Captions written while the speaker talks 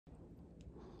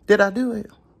Did I do it?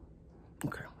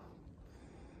 Okay.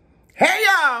 Hey,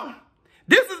 y'all.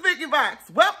 This is Vicky Vox.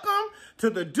 Welcome to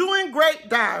the Doing Great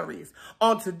Diaries.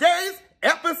 On today's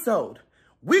episode,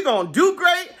 we're going to do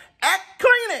great at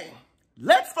cleaning.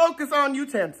 Let's focus on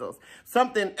utensils,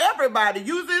 something everybody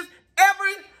uses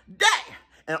every day.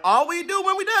 And all we do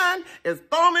when we're done is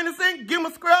throw them in the sink, give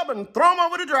them a scrub, and throw them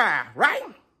over to dry, right?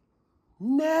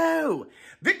 No.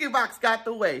 Vicky Vox got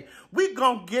the way. We're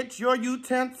going to get your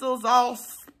utensils all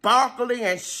sparkly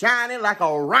and shiny like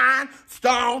a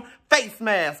rhinestone face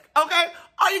mask, okay?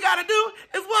 All you got to do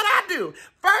is what I do.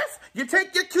 First, you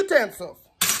take your utensils.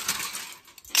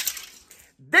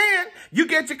 Then, you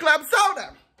get your club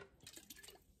soda.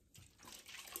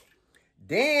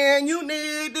 Then you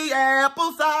need the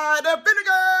apple cider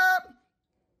vinegar.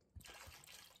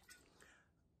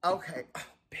 Okay, oh,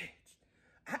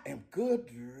 bitch, I am good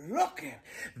looking.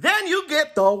 Then you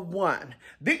get the one,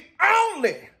 the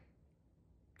only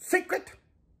secret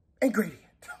ingredient.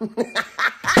 Oh,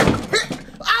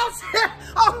 shit.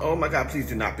 Oh my God, please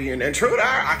do not be an intruder.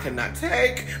 I cannot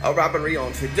take a robbery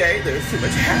on today. There's too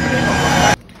much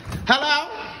happening. Hello?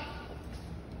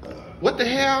 What the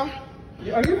hell?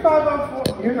 Are you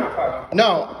 504? You're not 504.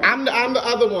 No, I'm the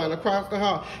other one across the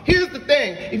hall. Here's the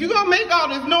thing. If you're going to make all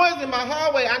this noise in my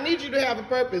hallway, I need you to have a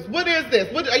purpose. What is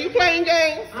this? Are you playing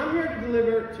games? I'm here to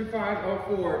deliver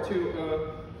 2504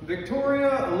 to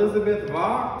Victoria Elizabeth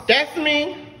Vox. That's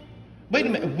me. Wait a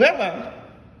minute. Willa,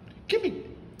 give me.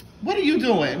 What are you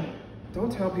doing?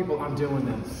 Don't tell people I'm doing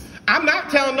this. I'm not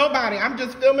telling nobody. I'm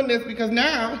just filming this because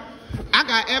now I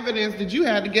got evidence that you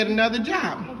had to get another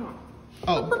job.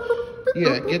 Oh,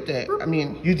 yeah, get that. I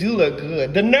mean, you do look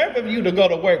good. The nerve of you to go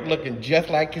to work looking just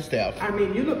like yourself. I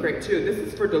mean, you look great too. This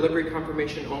is for delivery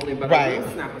confirmation only, but right. I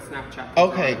will snap a Snapchat.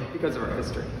 Okay. Because of our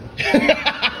history.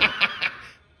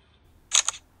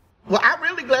 Well, I'm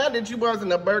really glad that you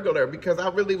wasn't a burglar because I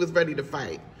really was ready to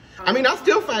fight. I mean, I'll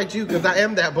still fight you because I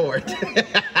am that bored.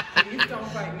 Please don't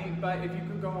fight me, but if you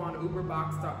could go on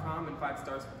uberbox.com and 5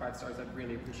 stars for 5 stars, I'd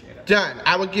really appreciate it. Done.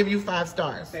 I would give you 5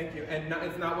 stars. Thank you. And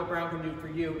it's not what Brown can do for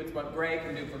you, it's what Gray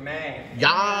can do for me.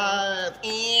 Yes.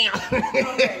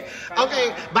 Okay, bye.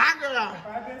 Okay, bye, girl.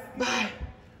 Bye, Bye.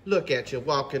 Look at you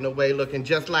walking away looking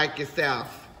just like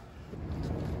yourself.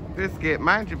 Biscuit,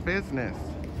 mind your business.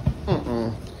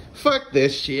 Fuck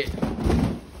this shit.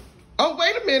 Oh,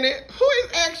 wait a minute. Who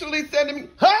is actually sending me?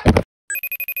 Huh?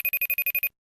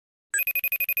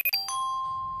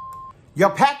 Your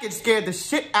package scared the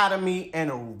shit out of me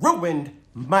and ruined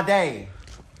my day.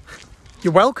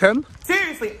 You're welcome.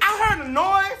 Seriously, I heard a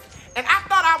noise and I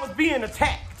thought I was being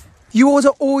attacked. You order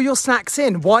all your snacks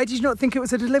in. Why did you not think it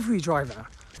was a delivery driver?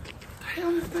 What the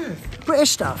hell is this?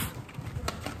 British stuff.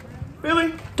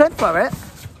 Really? Don't throw it.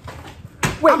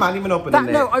 Wait, I'm not even opening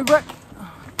that. No,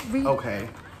 Okay,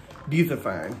 these are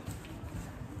fine.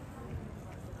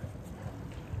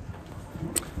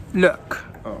 Look,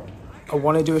 Oh. I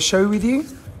want to do a show with you.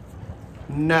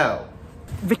 No.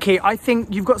 Vicky, I think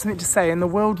you've got something to say and the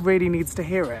world really needs to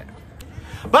hear it.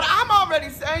 But I'm already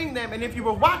saying them, and if you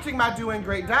were watching my Doing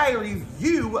Great Diaries,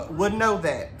 you would know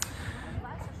that.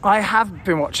 I have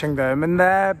been watching them and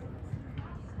they're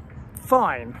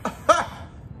fine.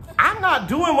 I'm not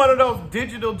doing one of those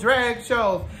digital drag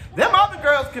shows. Them other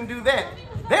girls can do that.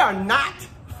 They are not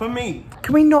for me.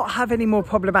 Can we not have any more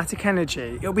problematic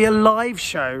energy? It'll be a live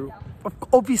show.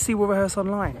 Obviously, we'll rehearse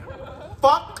online.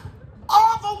 Fuck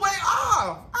all the way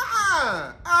off.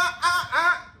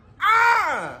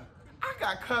 I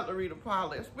got cutlery to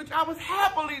polish, which I was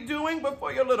happily doing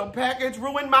before your little package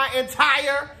ruined my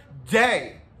entire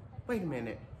day. Wait a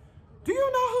minute. Do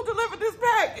you know who delivered this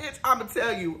package? I'ma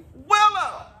tell you,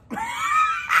 Willow.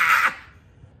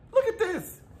 Look at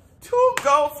this. 2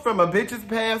 ghosts from a bitch's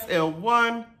past in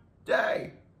one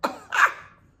day.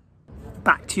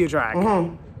 Back to your drag.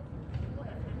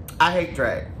 I hate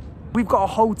drag. We've got a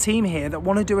whole team here that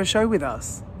want to do a show with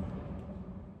us.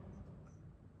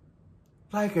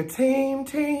 Like a team?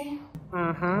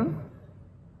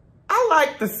 I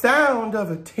like the sound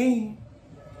of a team.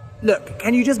 Look,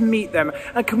 can you just meet them?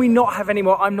 And can we not have any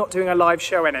more I'm not doing a live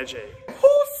show energy?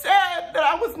 Who said that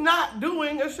I was not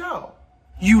doing a show?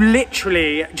 You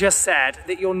literally just said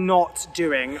that you're not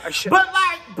doing a show. But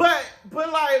what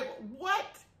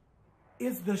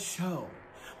is the show?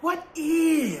 What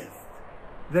is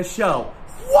the show?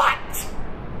 What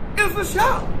is the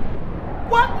show?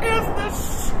 What is the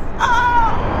show?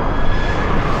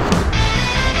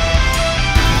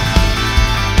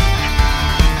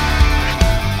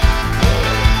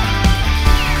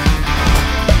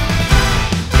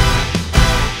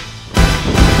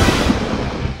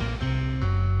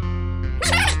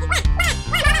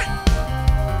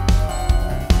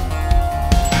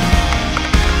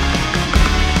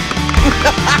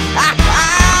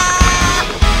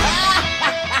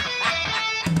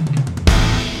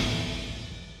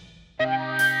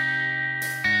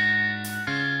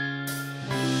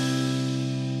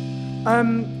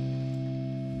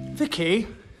 Vicky?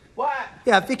 What?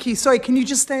 Yeah, Vicky, sorry, can you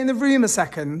just stay in the room a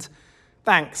second?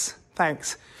 Thanks.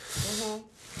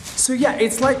 So yeah,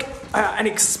 it's like an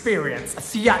experience, a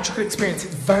theatrical experience.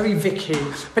 It's very Vicky,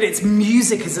 but its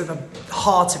music is at the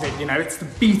heart of it, you know, it's the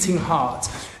beating heart.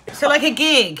 So like a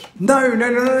gig? No,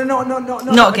 not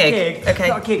a gig. Okay.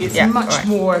 Not a gig, it's much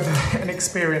more of an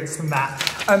experience than that.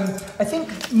 I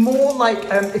think more like,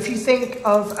 if you think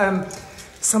of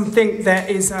something that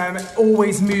is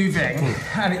always moving,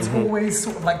 and it's always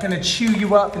sort of like going to chew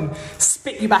you up and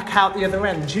spit you back out the other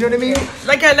end. Do you know what I mean?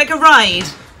 Like a ride?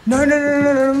 No, not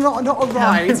a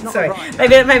ride. It's not Sorry. a ride.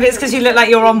 Maybe it's because you look like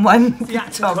you're on one. Yeah,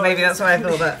 Maybe that's why I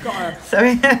thought that.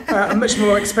 Sorry. A much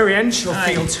more experiential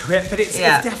feel to it, but it's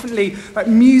definitely like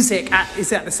music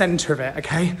is at the centre of it.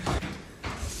 Okay.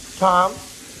 Tom,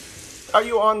 are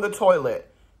you on the toilet?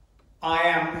 I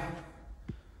am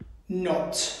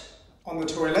not on the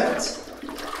toilet.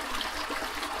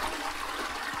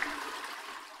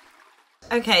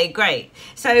 Okay, great.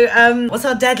 So, what's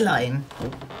our deadline?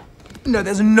 No,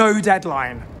 there's no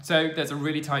deadline. So there's a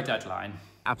really tight deadline.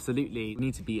 Absolutely. We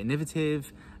need to be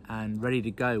innovative and ready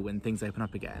to go when things open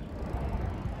up again.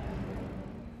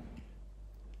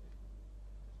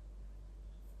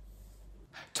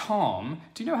 Tom,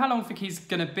 do you know how long Vicky's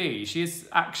gonna be? She is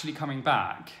actually coming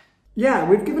back. Yeah,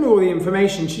 we've given her all the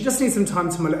information. She just needs some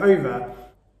time to mull it over.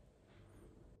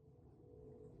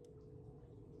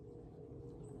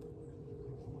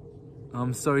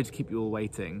 I'm sorry to keep you all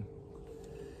waiting.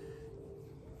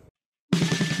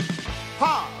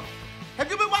 Paul, have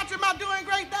you been watching my Doing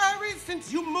Great Diaries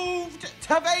since you moved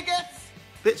to Vegas?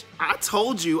 Bitch, I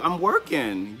told you I'm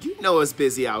working. You know it's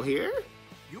busy out here.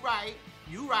 You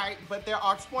right, but there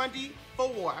are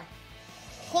 24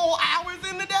 whole hours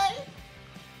in the day.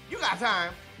 You got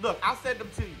time. Look, I'll send them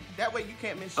to you. That way you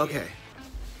can't miss shit. Okay.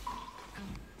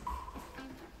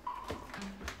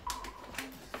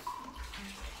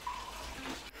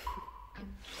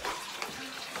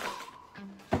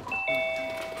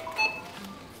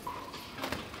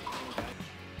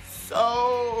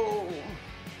 So,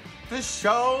 the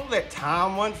show that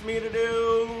Tom wants me to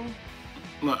do,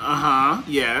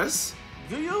 Yes.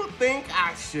 do you think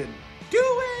I should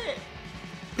do it?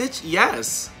 Bitch,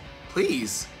 yes.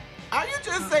 Please. Are you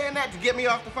just saying that to get me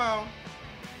off the phone?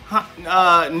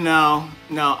 No.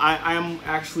 I am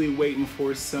actually waiting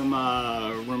for some,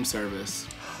 room service.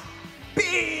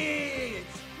 Bitch!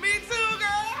 Me too,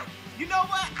 girl! You know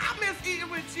what? I miss eating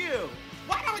with you.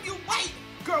 Why don't you wait?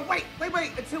 Girl, wait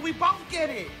until we both get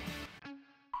it.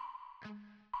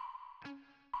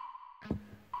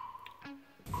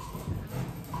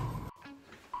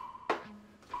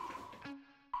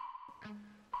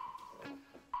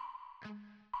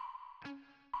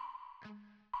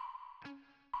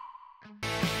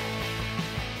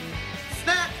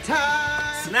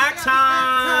 Snack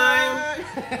time!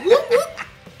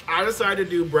 I decided to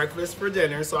do breakfast for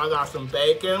dinner, so I got some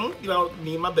bacon,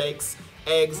 need my bakes,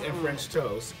 eggs, and French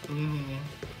toast.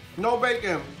 No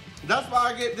bacon. That's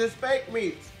why I get this fake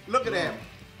meat. Look at that.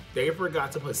 They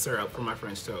forgot to put syrup for my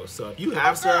French toast, so if you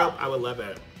have syrup, I would love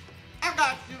it. I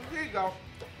got you. Here you go.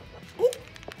 Ooh.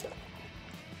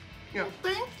 Yeah.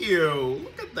 Thank you.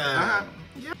 Look at that.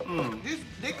 Yeah.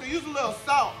 They could use a little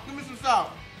salt. Give me some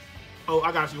salt. Oh,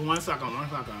 I got you. One second.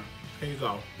 Here you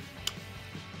go.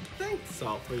 Thanks,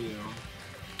 salt for you.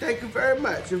 Thank you very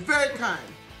much. You're very kind.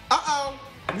 Uh-oh.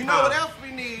 You know what else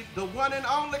we need? The one and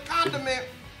only condiment.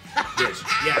 Bitch.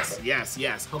 Yes.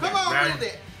 Okay, Come on with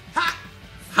it.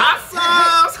 Hot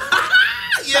sauce.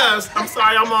 Yes. I'm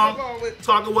sorry. I'm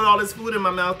talking with all this food in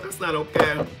my mouth. That's not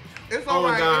okay. It's all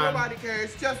right. Ain't nobody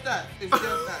cares. It's just us. It's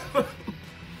just us.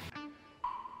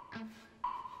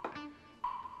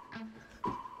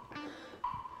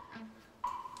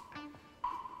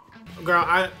 Girl,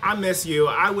 I miss you.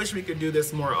 I wish we could do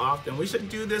this more often. We should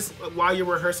do this while you're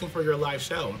rehearsing for your live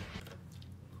show.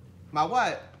 My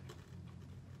what?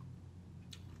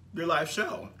 Your live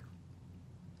show.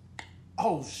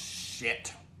 Oh,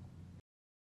 shit.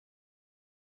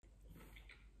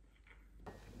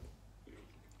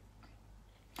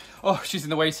 Oh, she's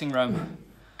in the waiting room.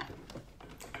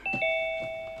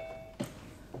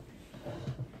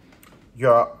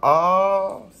 You're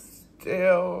all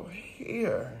still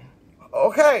here.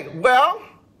 Okay, well,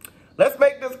 let's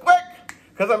make this quick,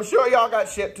 because I'm sure y'all got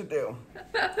shit to do.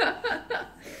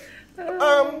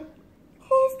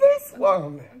 Who's this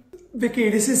woman? Vicky,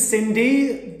 this is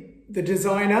Cindy, the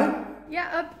designer. Yeah,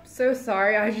 I'm so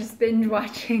sorry. I was just binge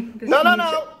watching this.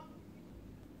 No.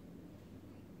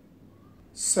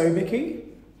 So, Vicky?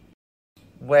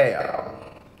 Well,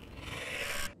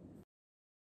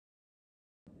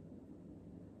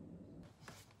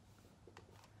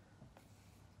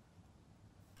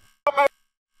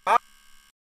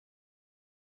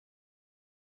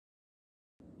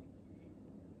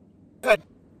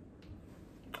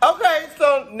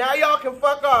 so now y'all can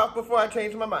fuck off before I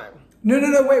change my mind. No,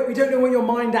 wait, we don't know what your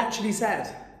mind actually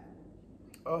said.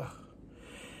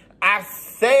 I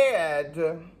said,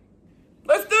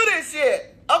 let's do this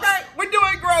shit. Okay, we're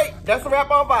doing great. That's a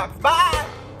wrap on Vox. Bye.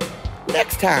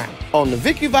 Next time on the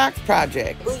Vicky Vox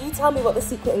Project. Will you tell me what the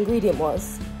secret ingredient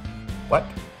was? What?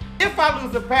 If I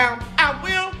lose a pound, I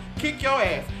will kick your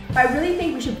ass. I really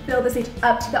think we should build the stage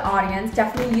up to the audience.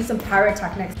 Definitely use some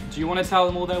pyrotechnics. Do you want to tell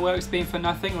them all their work's been for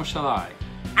nothing, or shall I?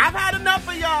 I've had enough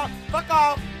of y'all. Fuck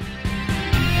off.